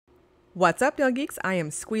What's up, Nail Geeks? I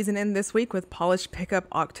am squeezing in this week with Polish Pickup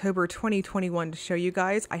October 2021 to show you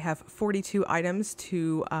guys. I have 42 items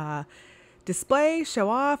to display, show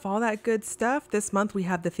off, all that good stuff. This month we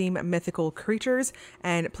have the theme Mythical Creatures,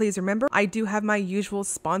 and please remember, I do have my usual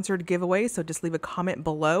sponsored giveaway, so just leave a comment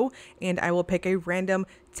below and I will pick a random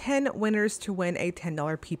 10 winners to win a $10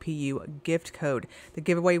 PPU gift code. The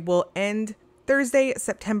giveaway will end Thursday,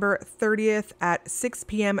 September 30th at 6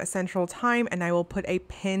 p.m. Central Time, and I will put a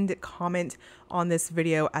pinned comment on this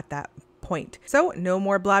video at that point. So no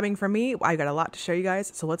more blabbing from me. I got a lot to show you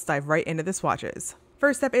guys, so let's dive right into the swatches.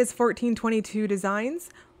 First up is 1422 Designs,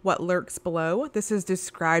 What Lurks Below. This is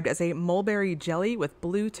described as a mulberry jelly with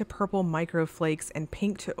blue to purple micro flakes and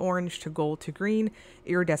pink to orange to gold to green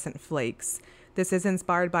iridescent flakes. This is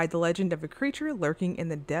inspired by the legend of a creature lurking in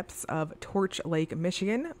the depths of Torch Lake,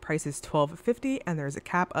 Michigan. Price is $12.50 and there's a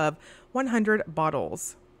cap of 100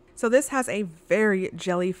 bottles. So this has a very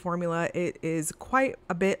jelly formula. It is quite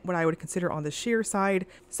a bit what I would consider on the sheer side.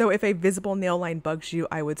 So if a visible nail line bugs you,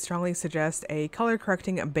 I would strongly suggest a color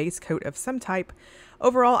correcting base coat of some type.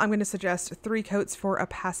 Overall, I'm going to suggest 3 coats for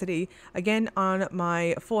opacity. Again, on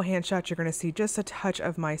my full hand shot, you're going to see just a touch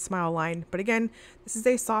of my smile line. But again, this is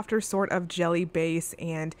a softer sort of jelly base,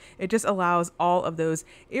 and it just allows all of those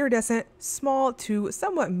iridescent, small to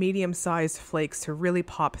somewhat medium-sized flakes to really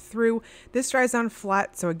pop through. This dries down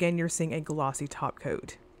flat, so again, you're seeing a glossy top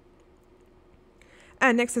coat.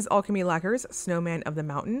 And next is Alchemy Lacquers, Snowman of the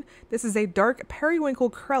Mountain. This is a dark periwinkle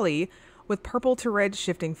crelly with purple to red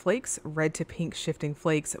shifting flakes, red to pink shifting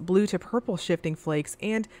flakes, blue to purple shifting flakes,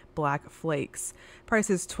 and black flakes. Price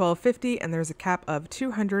is $12.50 and there's a cap of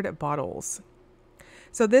 200 bottles.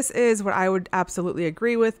 So this is what I would absolutely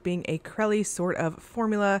agree with, being a crelly sort of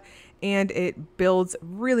formula, and it builds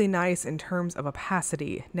really nice in terms of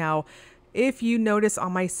opacity. Now, if you notice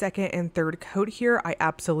on my second and third coat here, I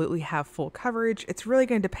absolutely have full coverage. It's really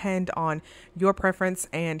going to depend on your preference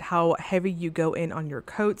and how heavy you go in on your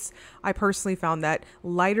coats. I personally found that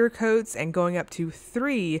lighter coats and going up to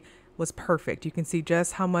 3 was perfect. You can see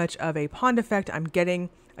just how much of a pond effect I'm getting.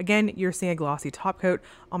 Again, you're seeing a glossy top coat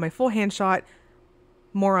on my full hand shot.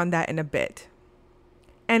 More on that in a bit.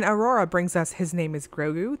 And Aurura brings us His Name is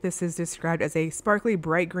Grogu. This is described as a sparkly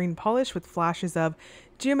bright green polish with flashes of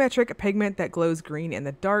geometric pigment that glows green in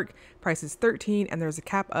the dark. Price is $13 and there's a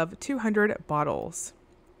cap of 200 bottles.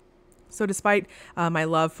 So despite my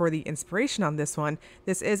love for the inspiration on this one,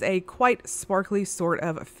 this is a quite sparkly sort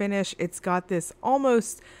of finish. It's got this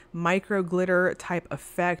almost micro glitter type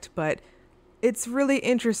effect, but it's really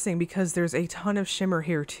interesting because there's a ton of shimmer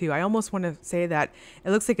here too. I almost want to say that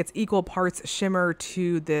it looks like it's equal parts shimmer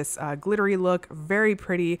to this glittery look. Very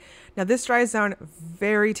pretty. Now this dries down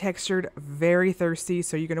very textured, very thirsty,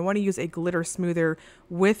 so you're going to want to use a glitter smoother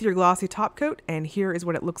with your glossy top coat, and here is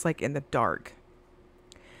what it looks like in the dark.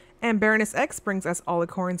 And Baroness X brings us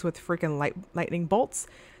Alicorns with Frickin lightning bolts.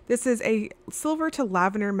 This is a silver to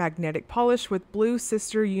lavender magnetic polish with blue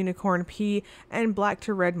sister unicorn pea and black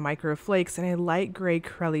to red micro flakes and a light gray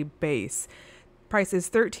crelly base. Price is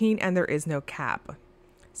 $13 and there is no cap.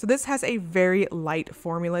 So this has a very light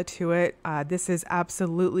formula to it. This is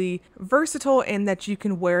absolutely versatile in that you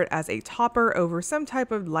can wear it as a topper over some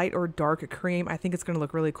type of light or dark cream. I think it's going to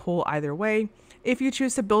look really cool either way. If you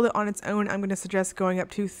choose to build it on its own, I'm going to suggest going up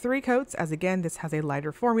to 3 coats, as again, this has a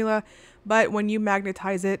lighter formula, but when you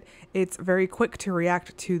magnetize it, it's very quick to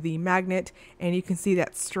react to the magnet, and you can see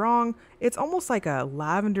that strong, it's almost like a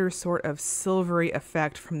lavender sort of silvery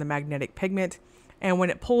effect from the magnetic pigment. And when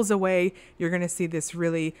it pulls away, you're going to see this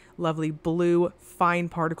really lovely blue fine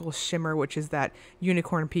particle shimmer, which is that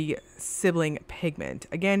unicorn pea sibling pigment.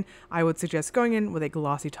 Again, I would suggest going in with a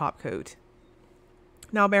glossy top coat.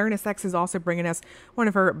 Now, Baroness X is also bringing us one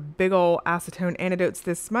of her big ol' acetone antidotes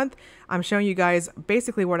this month. I'm showing you guys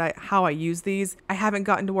basically how I use these. I haven't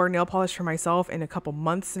gotten to wear nail polish for myself in a couple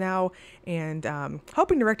months now, and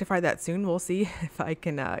hoping to rectify that soon. We'll see if I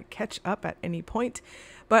can catch up at any point.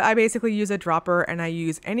 But I basically use a dropper, and I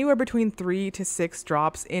use anywhere between 3 to 6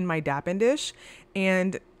 drops in my Dappin dish,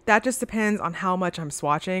 and that just depends on how much I'm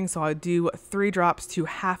swatching. So I'll do 3 drops to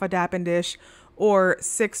half a Dappin dish, or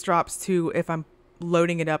 6 drops to if I'm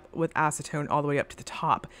loading it up with acetone all the way up to the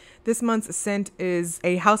top. This month's scent is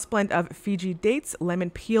a house blend of Fiji dates,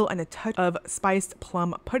 lemon peel, and a touch of spiced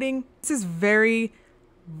plum pudding. This is very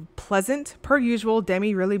pleasant per usual.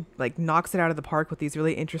 Dany really knocks it out of the park with these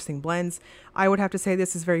really interesting blends. I would have to say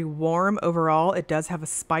this is very warm overall. It does have a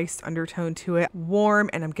spiced undertone to it. Warm,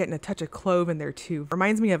 and I'm getting a touch of clove in there too.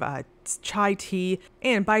 Reminds me of chai tea.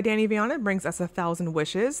 And by Dany Vianna brings us 1,000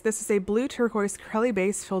 Wishes. This is a blue turquoise crelly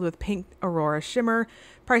base filled with pink Aurora shimmer.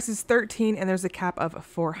 Price is $13 and there's a cap of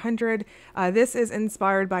 $400. This is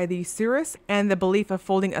inspired by the Cirrus and the belief of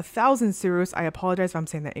folding 1,000 Cirrus. I apologize if I'm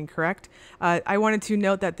saying that incorrect. I wanted to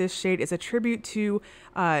note that this shade is a tribute to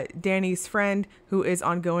Dany's friend who is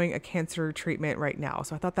ongoing a cancer treatment right now.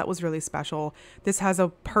 So I thought that was really special. This has a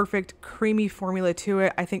perfect creamy formula to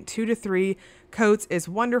it. I think 2 to 3 coats is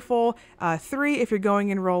wonderful. 3 if you're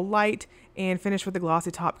going in real light, and finish with a glossy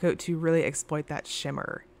top coat to really exploit that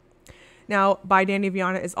shimmer. Now, by Dany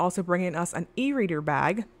Vianna is also bringing us an e-reader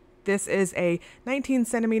bag. This is a 19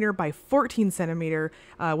 centimeter by 14 centimeter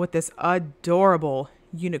with this adorable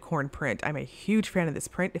unicorn print. I'm a huge fan of this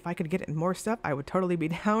print. If I could get it in more stuff, I would totally be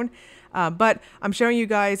down. But I'm showing you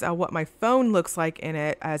guys what my phone looks like in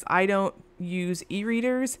it, as I don't use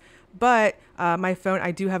e-readers, but my phone,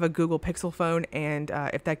 I do have a Google Pixel phone, and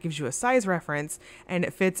if that gives you a size reference, and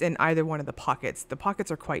it fits in either one of the pockets. The pockets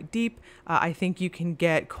are quite deep. I think you can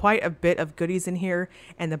get quite a bit of goodies in here,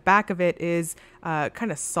 and the back of it is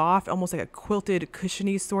kind of soft, almost like a quilted,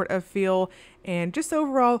 cushiony sort of feel, and just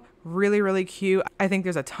overall really, really cute. I think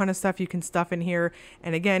there's a ton of stuff you can stuff in here,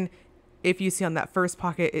 and again, if you see on that first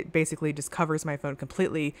pocket, it basically just covers my phone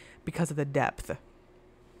completely because of the depth.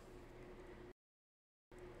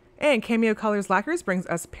 And Cameo Colors Lacquers brings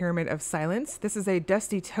us Pyramid of Silence. This is a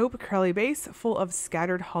dusty taupe curly base full of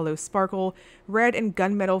scattered hollow sparkle, red and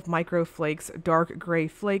gunmetal micro flakes, dark gray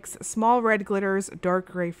flakes, small red glitters,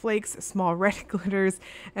 dark gray flakes, small red glitters,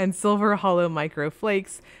 and silver hollow micro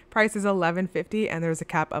flakes. Price is $11.50 and there's a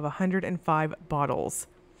cap of 105 bottles.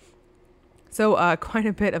 So quite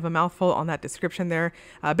a bit of a mouthful on that description there.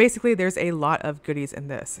 Basically, there's a lot of goodies in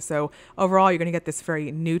this. So overall, you're going to get this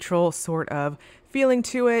very neutral sort of feeling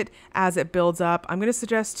to it as it builds up. I'm going to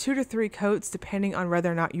suggest 2 to 3 coats depending on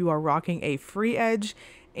whether or not you are rocking a free edge.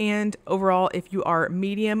 And overall, if you are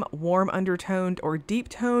medium, warm undertoned, or deep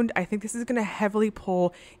toned, I think this is going to heavily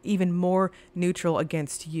pull even more neutral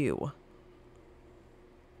against you.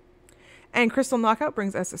 And Crystal Knockout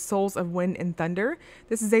brings us Souls of Wind and Thunder.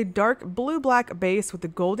 This is a dark blue-black base with the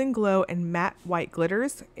golden glow and matte white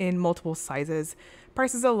glitters in multiple sizes.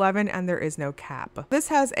 Price is $11 and there is no cap. This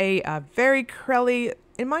has a very crelly,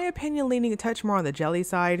 in my opinion, leaning a touch more on the jelly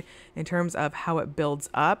side in terms of how it builds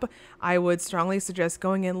up. I would strongly suggest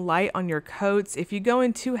going in light on your coats. If you go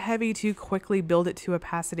in too heavy too quickly, build it to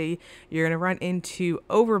opacity, you're going to run into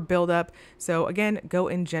over buildup. So again, go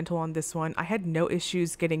in gentle on this one. I had no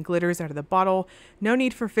issues getting glitters out of the bottle. No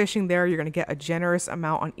need for fishing there. You're going to get a generous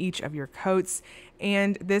amount on each of your coats.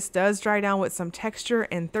 And this does dry down with some texture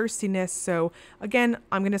and thirstiness. So again,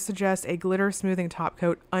 I'm going to suggest a glitter smoothing top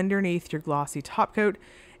coat underneath your glossy top coat,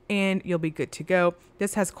 and you'll be good to go.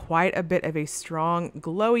 This has quite a bit of a strong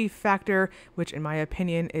glowy factor, which in my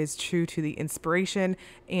opinion is true to the inspiration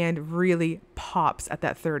and really pops at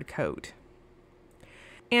that third coat.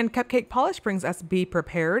 And Cupcake Polish brings us Be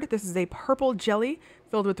Prepared. This is a purple jelly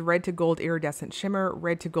filled with red to gold iridescent shimmer,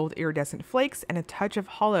 red to gold iridescent flakes, and a touch of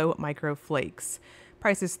hollow micro flakes.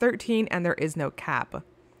 Price is $13 and there is no cap.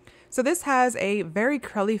 So this has a very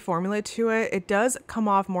curly formula to it. It does come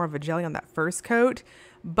off more of a jelly on that first coat,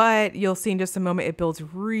 but you'll see in just a moment it builds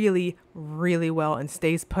really, really well and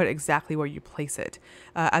stays put exactly where you place it.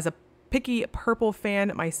 As a picky purple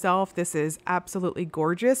fan myself, this is absolutely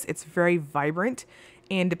gorgeous. It's very vibrant,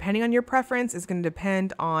 and depending on your preference, it's going to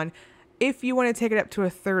depend on if you want to take it up to a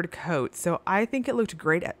third coat. So I think it looked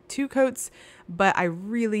great at 2 coats, but I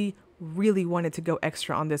really, really wanted to go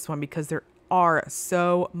extra on this one because there are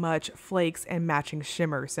so much flakes and matching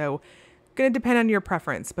shimmer. So going to depend on your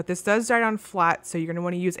preference, but this does dry down flat, so you're going to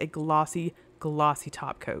want to use a glossy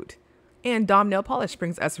top coat. And Dom Nail Polish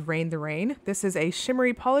brings us Rain the Rain. This is a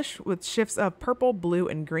shimmery polish with shifts of purple, blue,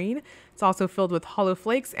 and green. It's also filled with hollow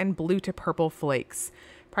flakes and blue to purple flakes.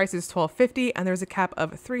 Price is $12.50 and there's a cap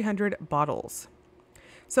of 300 bottles.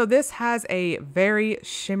 So this has a very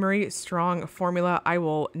shimmery, strong formula. I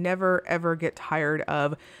will never ever get tired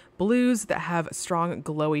of blues that have strong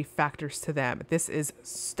glowy factors to them. This is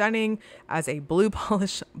stunning. As a blue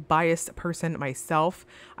polish biased person myself,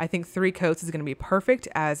 I think 3 coats is going to be perfect,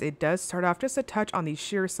 as it does start off just a touch on the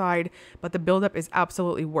sheer side, but the buildup is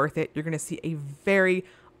absolutely worth it. You're going to see a very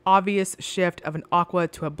obvious shift of an aqua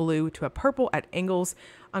to a blue to a purple at angles.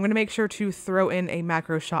 I'm going to make sure to throw in a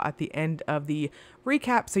macro shot at the end of the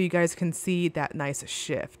recap so you guys can see that nice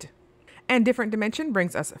shift. And Different Dimension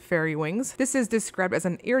brings us Fairy Wings. This is described as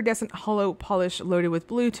an iridescent hollow polish loaded with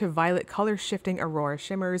blue to violet color shifting Aurora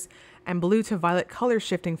shimmers and blue to violet color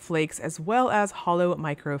shifting flakes, as well as hollow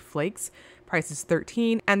micro flakes. Price is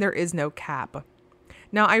 $13 and there is no cap.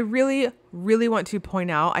 Now, I really, really want to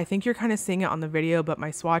point out, I think you're kind of seeing it on the video, but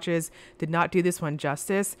my swatches did not do this one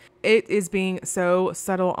justice. It is being so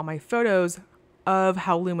subtle on my photos of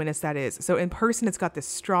how luminous that is. So in person, it's got this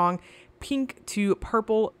strong pink to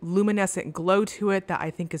purple luminescent glow to it that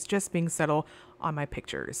I think is just being subtle on my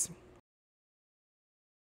pictures.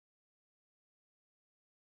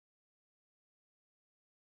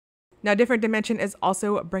 Now, Different Dimension is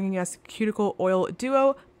also bringing us Cuticle Oil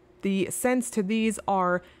Duo. The scents to these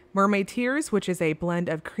are Mermaid Tears, which is a blend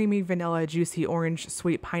of creamy vanilla, juicy orange,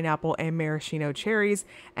 sweet pineapple, and maraschino cherries,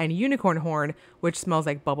 and Unicorn Horn, which smells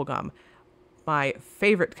like bubblegum. My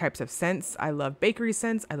favorite types of scents. I love bakery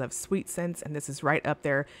scents, I love sweet scents, and this is right up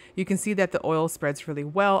there. You can see that the oil spreads really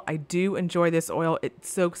well. I do enjoy this oil. It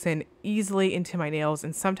soaks in easily into my nails,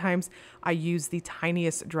 and sometimes I use the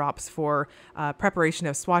tiniest drops for preparation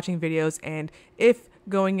of swatching videos, and if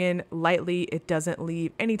going in lightly, it doesn't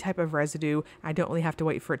leave any type of residue. I don't really have to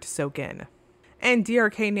wait for it to soak in. And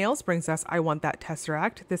DRK Nails brings us I Want That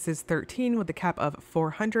Tesseract. This is 13 with a cap of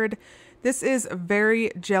 400. This is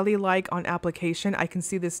very jelly-like on application. I can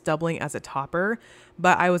see this doubling as a topper,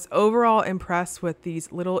 but I was overall impressed with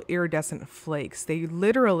these little iridescent flakes. They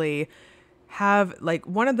literally have like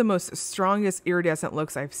one of the most strongest iridescent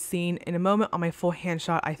looks I've seen. In a moment on my full hand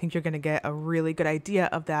shot, I think you're going to get a really good idea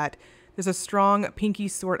of that. There's a strong pinky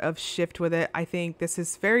sort of shift with it. I think this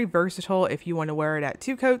is very versatile if you want to wear it at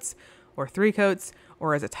 2 coats or 3 coats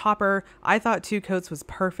or as a topper. I thought 2 coats was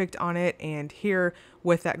perfect on it, and here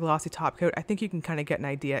with that glossy top coat, I think you can kind of get an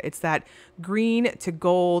idea. It's that green to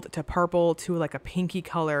gold to purple to like a pinky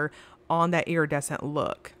color on that iridescent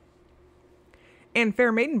look. And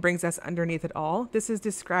Fair Maiden brings us Underneath It All. This is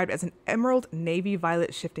described as an emerald navy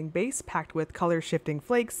violet shifting base packed with color shifting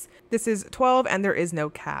flakes. This is 12 and there is no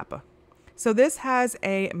cap. So this has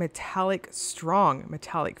a strong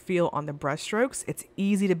metallic feel on the brush strokes. It's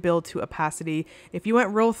easy to build to opacity. If you went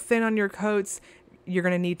real thin on your coats, you're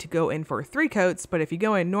going to need to go in for 3 coats. But if you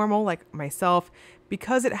go in normal like myself,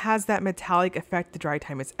 because it has that metallic effect, the dry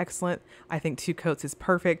time is excellent. I think 2 coats is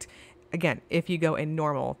perfect. Again, if you go in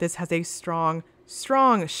normal, this has a strong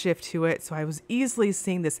shift to it. So I was easily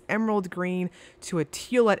seeing this emerald green to a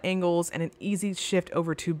teal at angles and an easy shift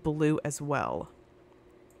over to blue as well.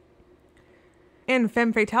 And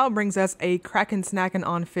Femme Fatale brings us a Kraken Snackin'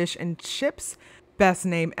 on Fish and Chips. Best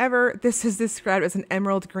name ever. This is described as an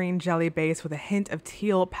emerald green jelly base with a hint of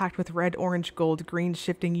teal packed with red, orange, gold, green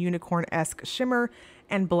shifting unicorn-esque shimmer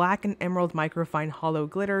and black and emerald microfine hollow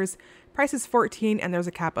glitters. Price is 14 and there's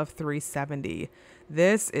a cap of 370.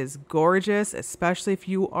 This is gorgeous, especially if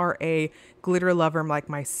you are a glitter lover like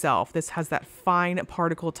myself. This has that fine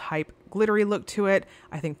particle type glittery look to it.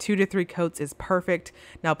 I think 2 to 3 coats is perfect.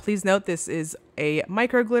 Now, please note this is a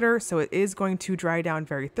micro glitter, so it is going to dry down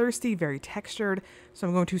very thirsty, very textured. So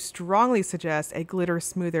I'm going to strongly suggest a glitter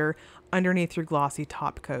smoother underneath your glossy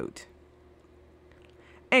top coat.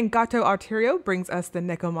 And Gato Arterio brings us the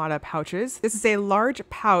Nekomata pouches. This is a large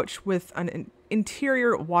pouch with an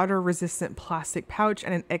interior water-resistant plastic pouch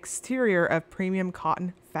and an exterior of premium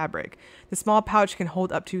cotton fabric. The small pouch can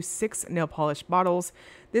hold up to 6 nail polish bottles.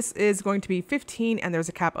 This is going to be 15 and there's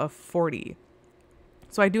a cap of 40.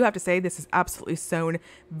 So I do have to say this is absolutely sewn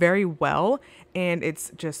very well and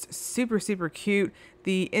it's just super, super cute.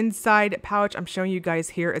 The inside pouch I'm showing you guys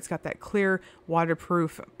here, it's got that clear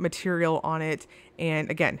waterproof material on it.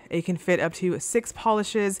 And again, it can fit up to 6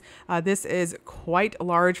 polishes. This is quite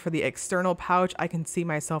large for the external pouch. I can see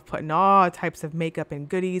myself putting all types of makeup and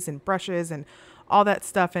goodies and brushes and all that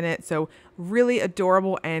stuff in it. So really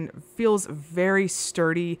adorable and feels very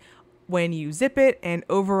sturdy when you zip it and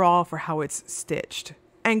overall for how it's stitched.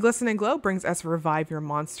 And Glisten and Glow brings us Revive Your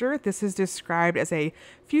Monster. This is described as a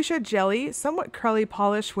fuchsia jelly, somewhat curly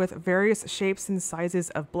polish with various shapes and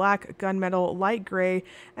sizes of black, gunmetal, light gray,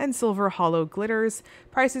 and silver hollow glitters.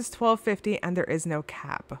 Price is $12.50 and there is no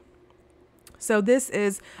cap. So this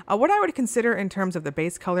is what I would consider in terms of the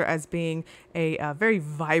base color as being a very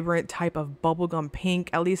vibrant type of bubblegum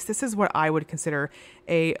pink. At least this is what I would consider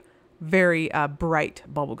a very bright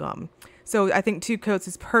bubblegum. So I think 2 coats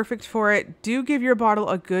is perfect for it. Do give your bottle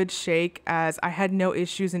a good shake, as I had no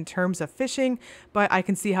issues in terms of fishing, but I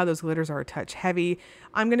can see how those glitters are a touch heavy.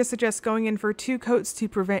 I'm going to suggest going in for 2 coats to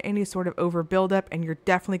prevent any sort of over buildup, and you're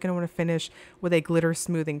definitely going to want to finish with a glitter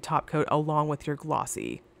smoothing top coat along with your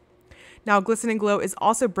glossy. Now, Glisten and Glow is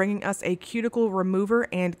also bringing us a cuticle remover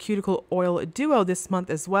and cuticle oil duo this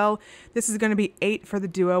month as well. This is going to be 8 for the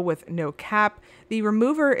duo with no cap. The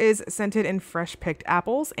remover is scented in fresh picked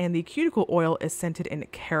apples, and the cuticle oil is scented in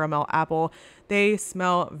caramel apple. They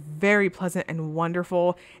smell very pleasant and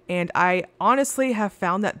wonderful, and I honestly have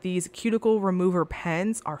found that these cuticle remover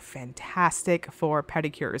pens are fantastic for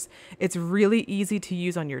pedicures. It's really easy to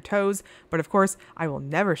use on your toes, but of course, I will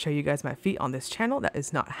never show you guys my feet on this channel. That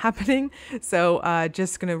is not happening. So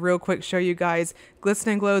just gonna real quick show you guys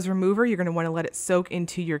Glisten and Glow's remover. You're gonna wanna let it soak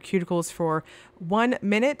into your cuticles for 1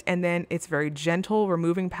 minute, and then it's very gentle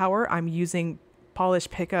removing power. I'm using Polish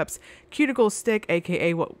Pickups cuticle stick,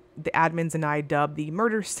 aka what the admins and I dub the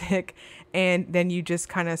murder stick, and then you just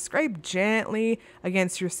kind of scrape gently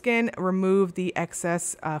against your skin, remove the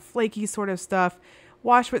excess flaky sort of stuff,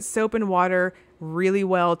 wash with soap and water really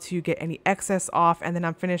well to get any excess off, and then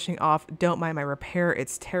I'm finishing off Don't Mind My Repair,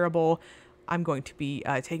 it's terrible. I'm going to be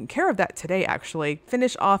taking care of that today, actually.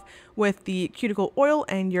 Finish off with the cuticle oil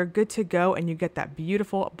and you're good to go, and you get that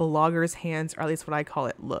beautiful blogger's hands, or at least what I call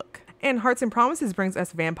it, look. And Hearts and Promises brings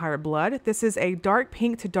us Vampire Blood. This is a dark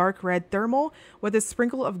pink to dark red thermal with a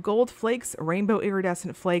sprinkle of gold flakes, rainbow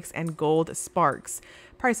iridescent flakes, and gold sparks.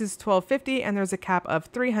 Price is $12.50 and there's a cap of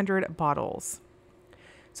 300 bottles.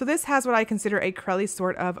 So this has what I consider a crelly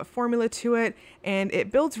sort of formula to it, and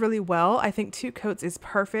it builds really well. I think 2 coats is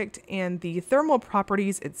perfect, and the thermal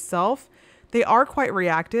properties itself, they are quite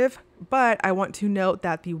reactive, but I want to note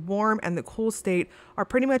that the warm and the cool state are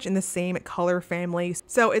pretty much in the same color family.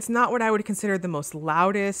 So it's not what I would consider the most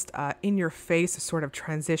loudest, in-your-face sort of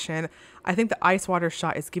transition. I think the ice water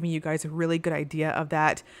shot is giving you guys a really good idea of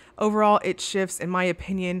that. Overall, it shifts, in my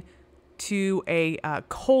opinion, to a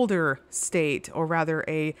colder state, or rather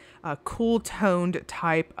a cool toned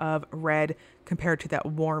type of red compared to that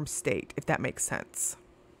warm state, if that makes sense.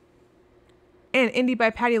 And Indie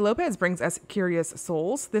by Patty Lopez brings us Curious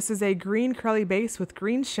Souls. This is a green curly base with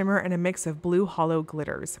green shimmer and a mix of blue hollow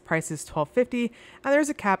glitters. Price is $12.50 and there's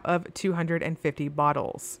a cap of 250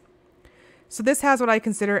 bottles. So this has what I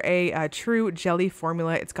consider a true jelly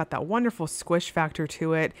formula. It's got that wonderful squish factor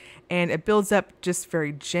to it, and it builds up just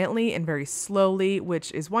very gently and very slowly,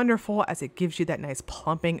 which is wonderful as it gives you that nice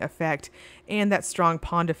plumping effect and that strong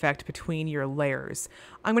pond effect between your layers.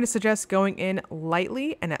 I'm going to suggest going in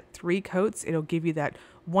lightly, and at 3 coats, it'll give you that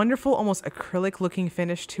wonderful, almost acrylic looking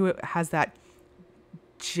finish to it. It has that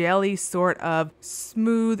jelly sort of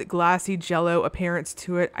smooth glassy jello appearance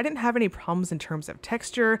to it. I didn't have any problems in terms of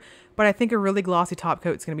texture, but I think a really glossy top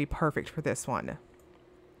coat is going to be perfect for this one.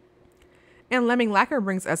 And Lemming Lacquer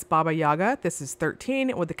brings us Baba Yaga. This is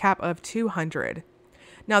 13 with a cap of 200.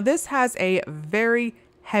 Now this has a very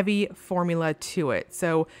heavy formula to it,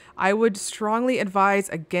 so I would strongly advise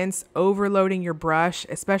against overloading your brush,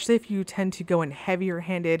 especially if you tend to go in heavier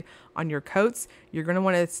handed on your coats. You're going to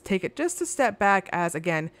want to take it just a step back, as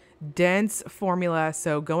again, dense formula,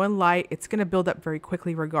 so go in light. It's going to build up very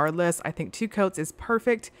quickly regardless. I think 2 coats is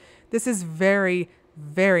perfect. This is very,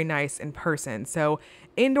 very nice in person, so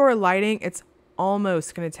indoor lighting, it's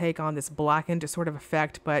almost going to take on this blackened sort of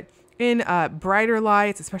effect, but in brighter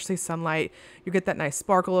lights, especially sunlight, you get that nice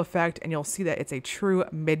sparkle effect, and you'll see that it's a true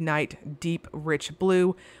midnight, deep, rich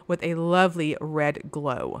blue with a lovely red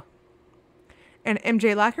glow. And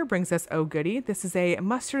MJ Lacquer brings us Oh Goody. This is a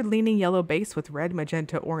mustard-leaning yellow base with red,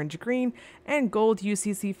 magenta, orange, green, and gold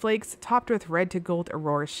UCC flakes, topped with red to gold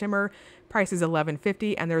Aurora shimmer. Price is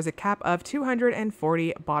 $11.50, and there's a cap of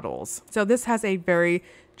 240 bottles. So this has a very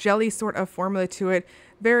jelly sort of formula to it,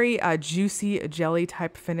 very juicy jelly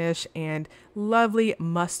type finish, and lovely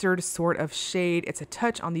mustard sort of shade. It's a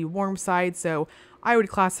touch on the warm side, so I would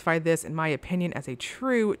classify this, in my opinion, as a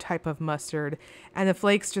true type of mustard. And the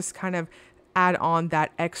flakes just kind of add on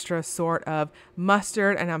that extra sort of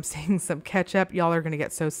mustard, and I'm seeing some ketchup. Y'all are going to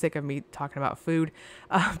get so sick of me talking about food,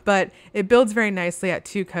 but it builds very nicely at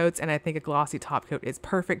 2 coats, and I think a glossy top coat is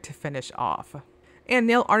perfect to finish off. And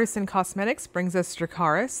Nail Artisan Cosmetics brings us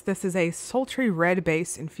Dracaris. This is a sultry red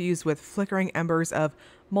base infused with flickering embers of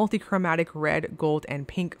multichromatic red, gold, and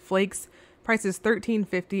pink flakes. Price is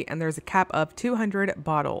 $13.50, and there's a cap of 200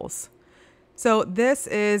 bottles. So this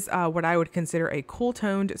is what I would consider a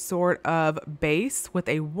cool-toned sort of base with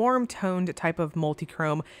a warm-toned type of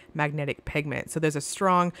multichrome magnetic pigment. So there's a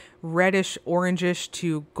strong reddish, orangish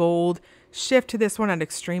to gold shift to this one at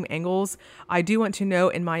extreme angles. I do want to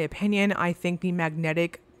note, in my opinion, I think the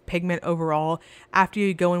magnetic pigment overall, after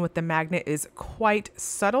you go in with the magnet, is quite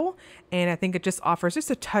subtle, and I think it just offers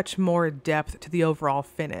just a touch more depth to the overall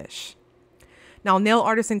finish. Now, Nail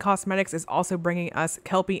Artisan Cosmetics is also bringing us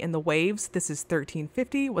Kelpie in the Waves. This is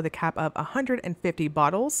 $13.50 with a cap of 150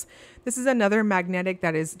 bottles. This is another magnetic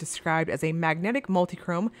that is described as a magnetic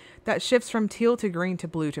multichrome that shifts from teal to green to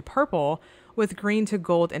blue to purple, with green to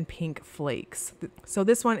gold and pink flakes. So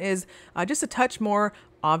this one is just a touch more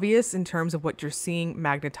obvious in terms of what you're seeing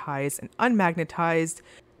magnetized and unmagnetized.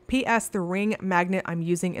 P.S. The ring magnet I'm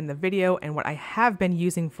using in the video and what I have been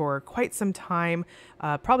using for quite some time,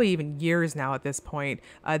 probably even years now at this point.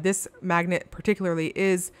 This magnet particularly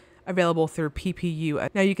is available through PPU.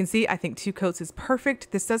 Now you can see I think 2 coats is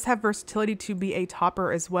perfect. This does have versatility to be a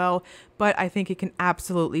topper as well, but I think it can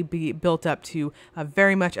absolutely be built up to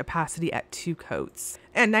very much opacity at 2 coats.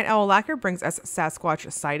 And Night Owl Lacquer brings us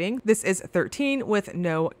Sasquatch Sighting. This is 13 with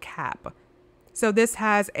no cap. So this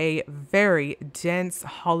has a very dense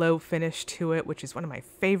hollow finish to it, which is one of my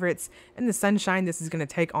favorites. In the sunshine, this is going to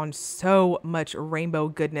take on so much rainbow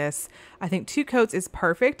goodness. I think 2 coats is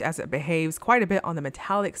perfect as it behaves quite a bit on the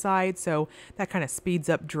metallic side, so that kind of speeds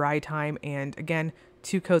up dry time. And again,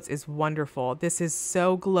 2 coats is wonderful. This is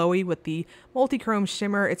so glowy with the multi-chrome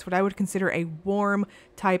shimmer. It's what I would consider a warm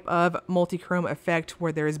type of multi-chrome effect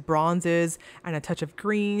where there's bronzes and a touch of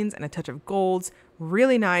greens and a touch of golds.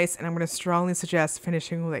 Really nice, and I'm going to strongly suggest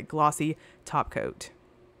finishing with a glossy top coat.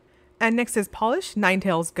 And next is Polish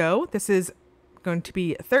Ninetales Go. This is going to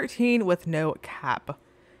be 13 with no cap.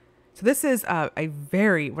 So this is a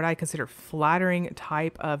very, what I consider flattering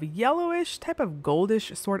type of yellowish, type of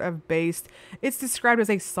goldish sort of base. It's described as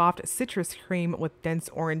a soft citrus cream with dense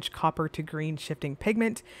orange copper to green shifting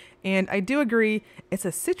pigment. And I do agree, it's a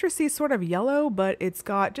citrusy sort of yellow, but it's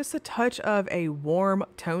got just a touch of a warm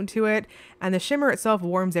tone to it. And the shimmer itself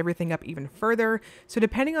warms everything up even further. So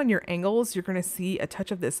depending on your angles, you're going to see a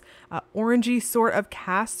touch of this orangey sort of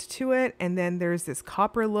cast to it. And then there's this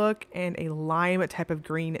copper look and a lime type of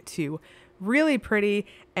green too. Really pretty,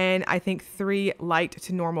 and I think 3 light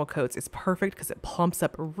to normal coats is perfect because it plumps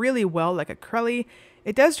up really well like a crelly.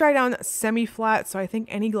 It does dry down semi-flat, so I think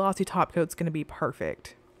any glossy top coat is going to be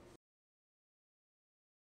perfect.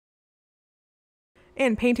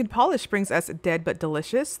 And Painted Polish brings us Dead But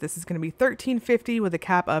Delicious. This is going to be $13.50 with a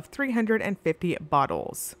cap of 350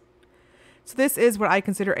 bottles. So this is what I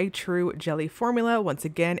consider a true jelly formula. Once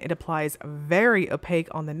again, it applies very opaque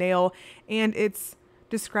on the nail, and it's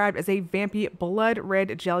described as a vampy blood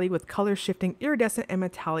red jelly with color shifting iridescent and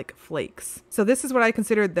metallic flakes. So this is what I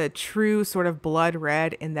consider the true sort of blood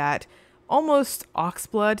red, in that almost ox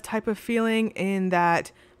blood type of feeling, in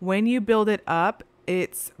that when you build it up,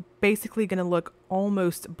 it's basically going to look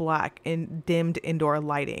almost black in dimmed indoor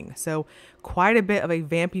lighting. So quite a bit of a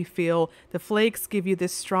vampy feel. The flakes give you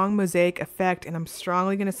this strong mosaic effect, and I'm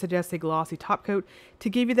strongly going to suggest a glossy top coat to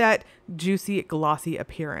give you that juicy, glossy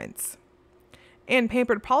appearance. And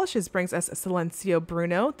Pampered Polishes brings us Silencio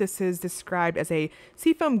Bruno. This is described as a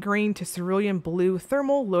seafoam green to cerulean blue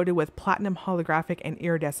thermal loaded with platinum holographic and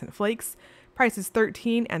iridescent flakes. Price is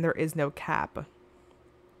 $13 and there is no cap.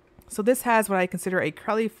 So this has what I consider a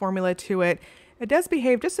crelly formula to it. It does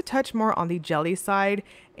behave just a touch more on the jelly side,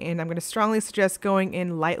 and I'm going to strongly suggest going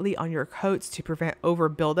in lightly on your coats to prevent over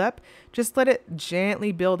buildup. Just let it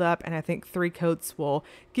gently build up, and I think 3 coats will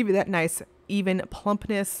give you that nice even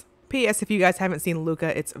plumpness. P.S. if you guys haven't seen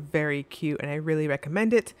Luca, it's very cute and I really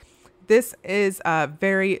recommend it. This is a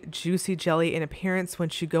very juicy jelly in appearance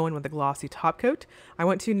once you go in with a glossy top coat. I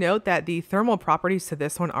want to note that the thermal properties to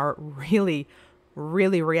this one are really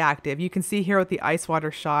reactive. You can see here with the ice water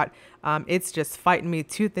shot, it's just fighting me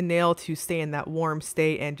tooth and nail to stay in that warm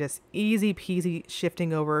state, and just easy peasy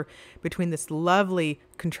shifting over between this lovely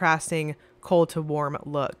contrasting cold to warm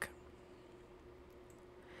look.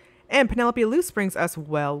 And Penelope Loose brings us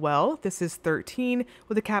Well. This is 13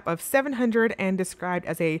 with a cap of 700 and described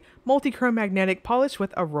as a multi-chrome magnetic polish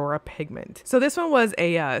with Aurura pigment. So this one was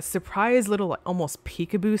a surprise little almost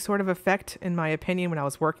peekaboo sort of effect in my opinion when I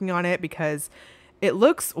was working on it, because it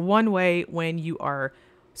looks one way when you are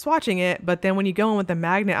swatching it, but then when you go in with the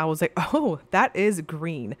magnet, I was like, oh, that is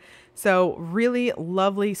green. So really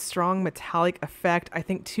lovely, strong metallic effect. I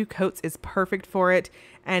think 2 coats is perfect for it.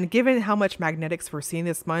 And given how much magnetics we're seeing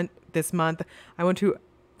this month, I want to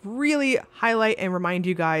really highlight and remind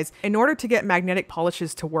you guys, in order to get magnetic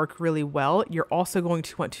polishes to work really well, you're also going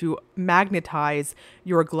to want to magnetize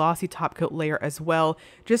your glossy top coat layer as well,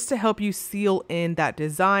 just to help you seal in that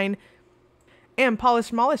design. And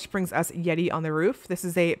Polish Molish brings us Yeti on the Roof. This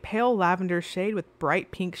is a pale lavender shade with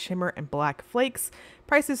bright pink shimmer and black flakes.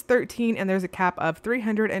 Price is $13 and there's a cap of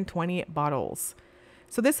 320 bottles.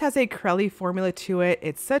 So this has a Crelly formula to it.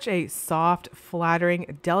 It's such a soft,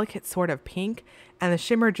 flattering, delicate sort of pink, and the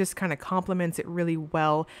shimmer just kind of complements it really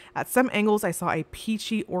well. At some angles, I saw a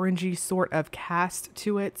peachy, orangey sort of cast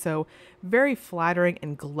to it, so very flattering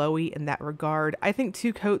and glowy in that regard. I think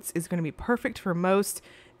 2 coats is going to be perfect for most.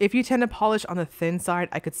 If you tend to polish on the thin side,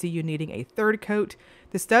 I could see you needing a 3rd coat.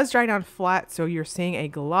 This does dry down flat, so you're seeing a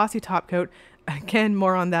glossy top coat. Again,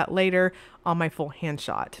 more on that later on my full hand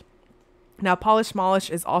shot. Now, Polish Molish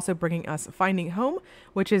is also bringing us Finding Home,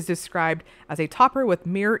 which is described as a topper with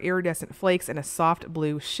mirror iridescent flakes and a soft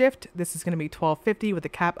blue shift. This is going to be $12.50 with a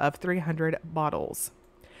cap of 300 bottles.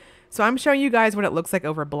 So I'm showing you guys what it looks like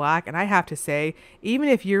over black, and I have to say, even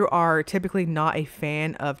if you are typically not a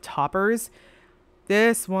fan of toppers,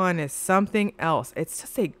 this one is something else. It's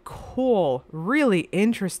just a cool, really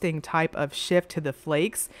interesting type of shift to the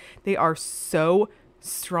flakes. They are so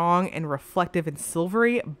strong and reflective and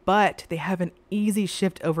silvery, but they have an easy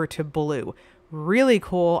shift over to blue. Really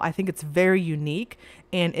cool. I think it's very unique,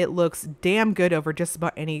 and it looks damn good over just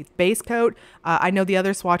about any base coat. I know the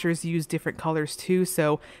other swatchers use different colors too,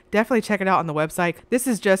 so definitely check it out on the website. This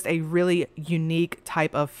is just a really unique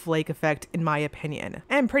type of flake effect in my opinion.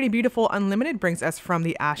 And Pretty Beautiful Unlimited brings us From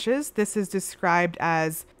the Ashes. This is described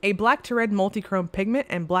as a black to red multichrome pigment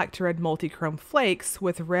and black to red multichrome flakes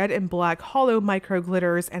with red and black hollow micro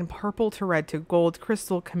glitters and purple to red to gold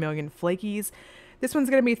crystal chameleon flakies. This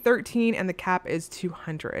one's going to be $13 and the cap is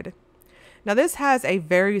 $200. Now this has a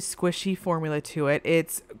very squishy formula to it.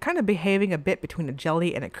 It's kind of behaving a bit between a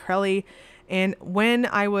jelly and a crelly. And when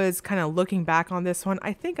I was kind of looking back on this one,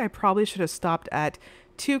 I think I probably should have stopped at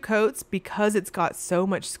 2 coats because it's got so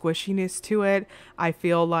much squishiness to it. I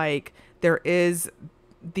feel like there is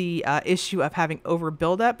the issue of having over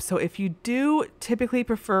buildup. So if you do typically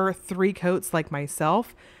prefer 3 coats like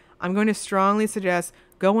myself, I'm going to strongly suggest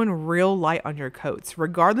going real light on your coats.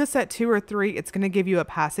 Regardless at 2 or 3, it's going to give you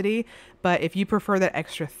opacity, but if you prefer that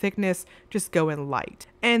extra thickness, just go in light.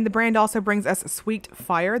 And the brand also brings us Sweet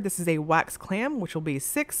Fire. This is a wax clam, which will be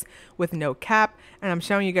 $6 with no cap. And I'm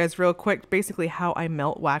showing you guys real quick basically how I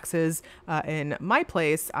melt waxes in my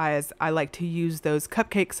place, as I like to use those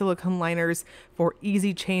Cupcake silicone liners for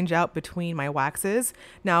easy change out between my waxes.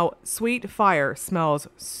 Now, Sweet Fire smells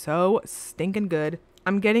so stinking good.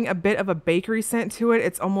 I'm getting a bit of a bakery scent to it.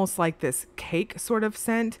 It's almost like this cake sort of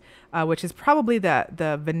scent, which is probably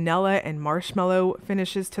the vanilla and marshmallow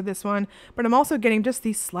finishes to this one. But I'm also getting just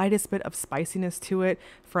the slightest bit of spiciness to it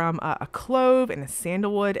from a clove and a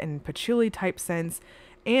sandalwood and patchouli type scents.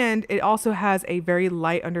 And it also has a very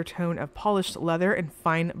light undertone of polished leather and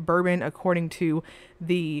fine bourbon according to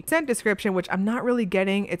the scent description, which I'm not really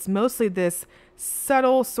getting. It's mostly this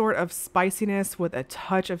subtle sort of spiciness with a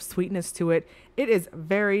touch of sweetness to it. It is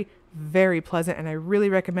very, very pleasant, and I really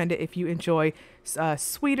recommend it if you enjoy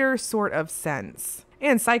sweeter sort of scents.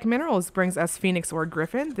 And Psych Minerals brings us Phoenix or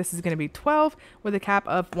Griffin. This is going to be $12 with a cap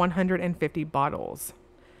of 150 bottles.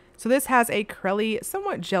 So this has a crelly,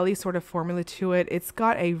 somewhat jelly sort of formula to it. It's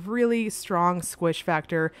got a really strong squish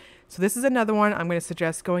factor. So this is another one I'm going to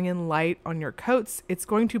suggest going in light on your coats. It's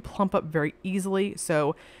going to plump up very easily.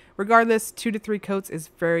 So regardless, 2 to 3 coats is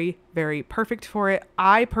very, very perfect for it.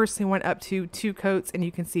 I personally went up to 2 coats, and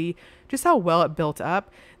you can see just how well it built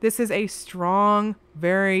up. This is a strong,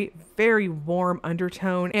 very, very warm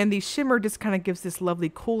undertone, and the shimmer just kind of gives this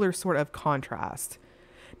lovely cooler sort of contrast.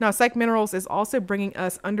 Now, Psych Minerals is also bringing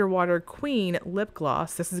us Underwater Queen Lip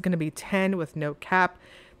Gloss. This is going to be $10 with no cap.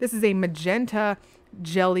 This is a magenta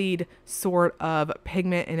jellied sort of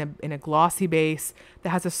pigment in a glossy base that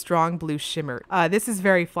has a strong blue shimmer. This is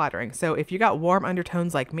very flattering. So if you got warm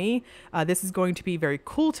undertones like me, this is going to be very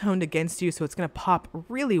cool toned against you. So it's going to pop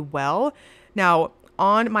really well. Now,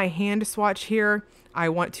 on my hand swatch here, I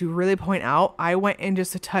want to really point out, I went in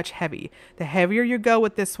just a touch heavy. The heavier you go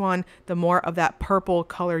with this one, the more of that purple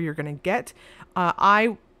color you're going to get.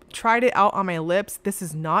 I tried it out on my lips. This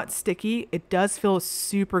is not sticky. It does feel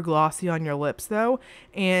super glossy on your lips though.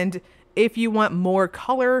 And if you want more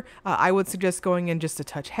color, I would suggest going in just a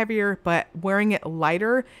touch heavier, but wearing it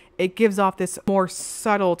lighter, it gives off this more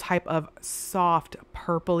subtle type of soft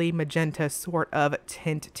purpley magenta sort of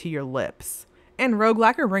tint to your lips. And Rogue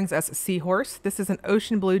Lacquer brings us Seahorse. This is an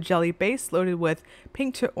ocean blue jelly base loaded with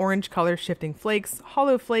pink to orange color shifting flakes,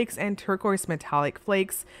 hollow flakes, and turquoise metallic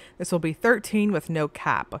flakes. This will be $13 with no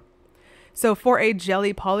cap. So for a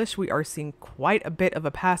jelly polish, we are seeing quite a bit of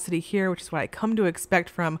opacity here, which is what I come to expect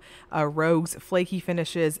from Rogue's flaky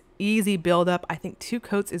finishes. Easy buildup. I think 2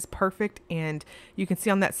 coats is perfect, and you can see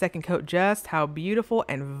on that second coat just how beautiful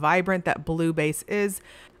and vibrant that blue base is.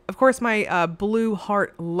 Of course, my blue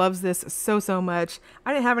heart loves this so much.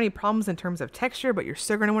 I didn't have any problems in terms of texture, but you're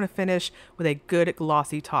still going to want to finish with a good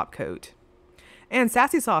glossy top coat. And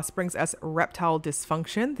Sassy Sauce brings us Reptile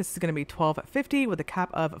Dysfunction. This is going to be $12.50 with a cap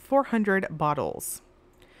of 400 bottles.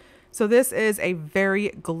 So this is a very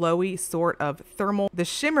glowy sort of thermal. The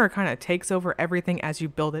shimmer kind of takes over everything as you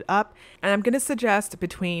build it up. And I'm going to suggest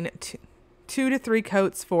between 2 to 3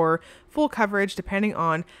 coats for full coverage, depending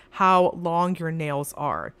on how long your nails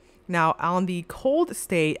are. Now, on the cold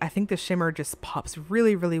state, I think the shimmer just pops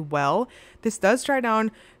really well. This does dry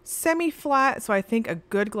down semi-flat, so I think a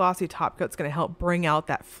good glossy top coat is going to help bring out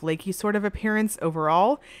that flaky sort of appearance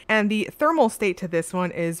overall. And the thermal state to this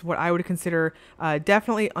one is what I would consider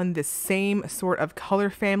definitely on the same sort of color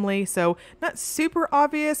family. So not super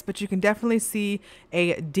obvious, but you can definitely see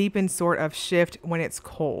a deepened sort of shift when it's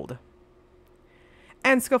cold.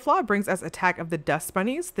 And Scofflaw brings us Attack of the Dust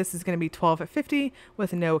Bunnies. This is going to be $12.50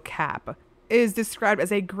 with no cap. It is described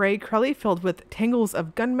as a gray crelly filled with tangles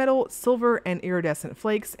of gunmetal, silver, and iridescent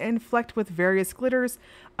flakes, and flecked with various glitters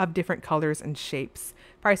of different colors and shapes.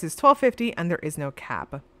 Price is $12.50 and there is no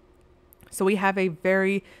cap. So we have a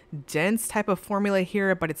very dense type of formula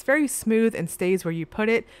here, but it's very smooth and stays where you put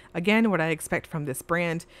it. Again, what I expect from this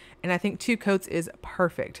brand. And I think 2 coats is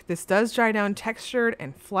perfect. This does dry down textured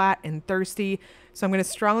and flat and thirsty. So I'm going to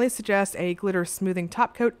strongly suggest a glitter smoothing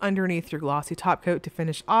top coat underneath your glossy top coat to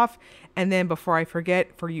finish off. And then before I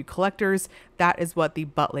forget, for you collectors, that is what the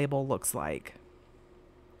butt label looks like.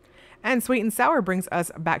 And Sweet and Sour brings us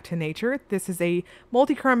back to nature. This is a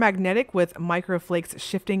multi-chrome magnetic with microflakes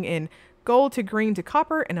shifting in gold to green to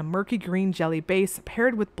copper and a murky green jelly base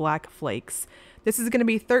paired with black flakes. This is going to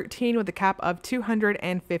be $13 with a cap of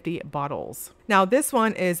 250 bottles. Now this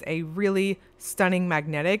one is a really stunning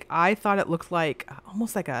magnetic. I thought it looked like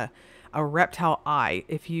almost like a reptile eye,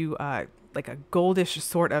 if you like a goldish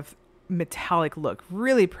sort of metallic look,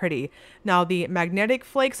 really pretty. Now the magnetic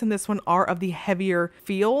flakes in this one are of the heavier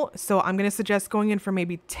feel, so I'm going to suggest going in for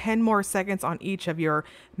maybe 10 more seconds on each of your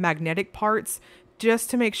magnetic parts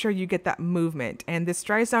just to make sure you get that movement. And this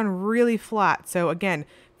dries down really flat, so again,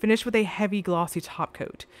 finish with a heavy glossy top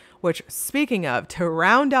coat. Which, speaking of, to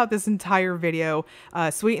round out this entire video,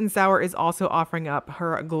 Sweet and Sour is also offering up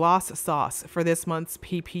her gloss sauce for this month's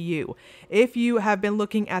PPU. If you have been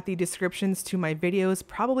looking at the descriptions to my videos,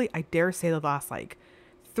 probably, I dare say, the last like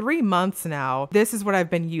 3 months now, this is what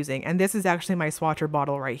I've been using. And this is actually my swatcher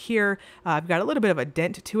bottle right here. I've got a little bit of a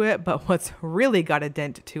dent to it, but what's really got a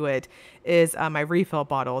dent to it is my refill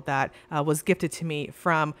bottle that was gifted to me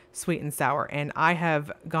from Sweet and Sour. And I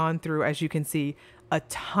have gone through, as you can see, a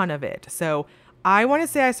ton of it. So I want to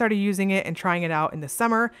say I started using it and trying it out in the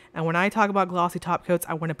summer. And when I talk about glossy top coats,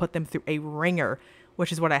 I want to put them through a ringer,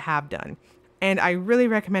 which is what I have done. And I really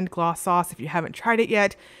recommend Gloss Sauce if you haven't tried it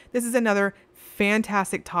yet. This is another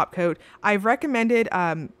fantastic top coat. I've recommended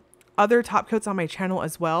other top coats on my channel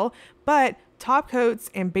as well, but top coats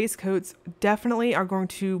and base coats definitely are going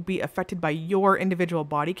to be affected by your individual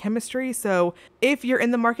body chemistry. So if you're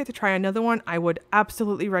in the market to try another one, I would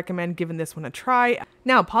absolutely recommend giving this one a try.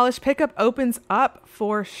 Now, Polish Pickup opens up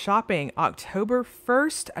for shopping October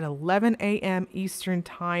 1st at 11 a.m. Eastern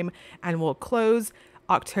Time and will close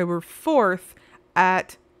October 4th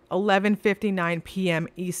at 11:59 p.m.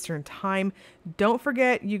 Eastern Time. Don't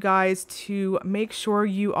forget, you guys, to make sure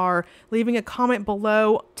you are leaving a comment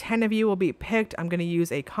below. 10 of you will be picked. I'm going to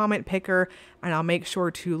use a comment picker, and I'll make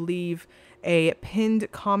sure to leave a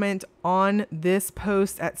pinned comment on this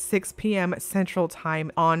post at 6 p.m. Central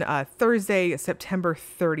Time on Thursday, September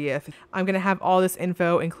 30th. I'm going to have all this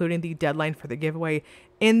info, including the deadline for the giveaway,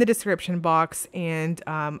 in the description box, and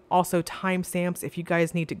also timestamps if you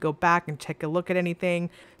guys need to go back and take a look at anything.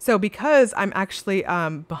 So because I'm actually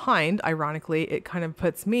behind, ironically, it kind of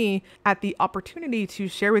puts me at the opportunity to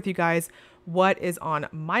share with you guys what is on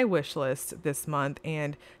my wish list this month.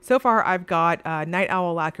 And so far I've got Night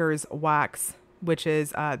Owl Lacquers Wax, which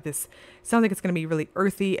is this sounds like it's going to be really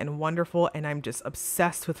earthy and wonderful, and I'm just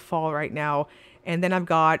obsessed with fall right now. And then I've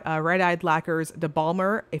got Red Eyed Lacquers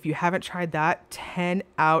DeBalmer. If you haven't tried that, 10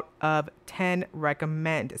 out of 10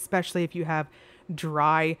 recommend, especially if you have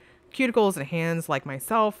dry cuticles and hands like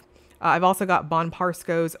myself. I've also got Bon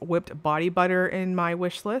Parsco's Whipped Body Butter in my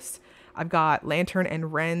wish list. I've got Lantern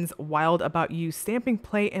and Wren's Wild About You stamping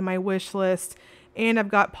plate in my wish list. And I've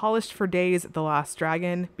got Polished for Days The Last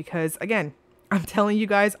Dragon, because again, I'm telling you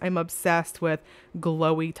guys, I'm obsessed with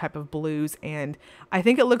glowy type of blues, and I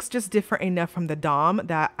think it looks just different enough from the Dom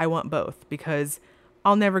that I want both, because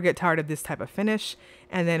I'll never get tired of this type of finish.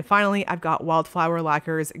 And then finally, I've got Wildflower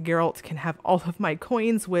Lacquers Geralt Can Have All of My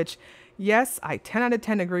Coins, which Yes, I 10 out of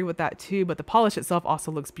 10 agree with that too, but the polish itself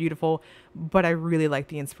also looks beautiful, but I really like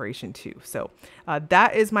the inspiration too. So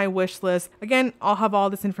that is my wish list. Again, I'll have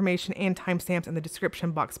all this information and timestamps in the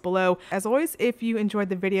description box below. As always, if you enjoyed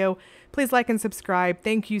the video, please like and subscribe.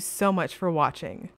 Thank you so much for watching.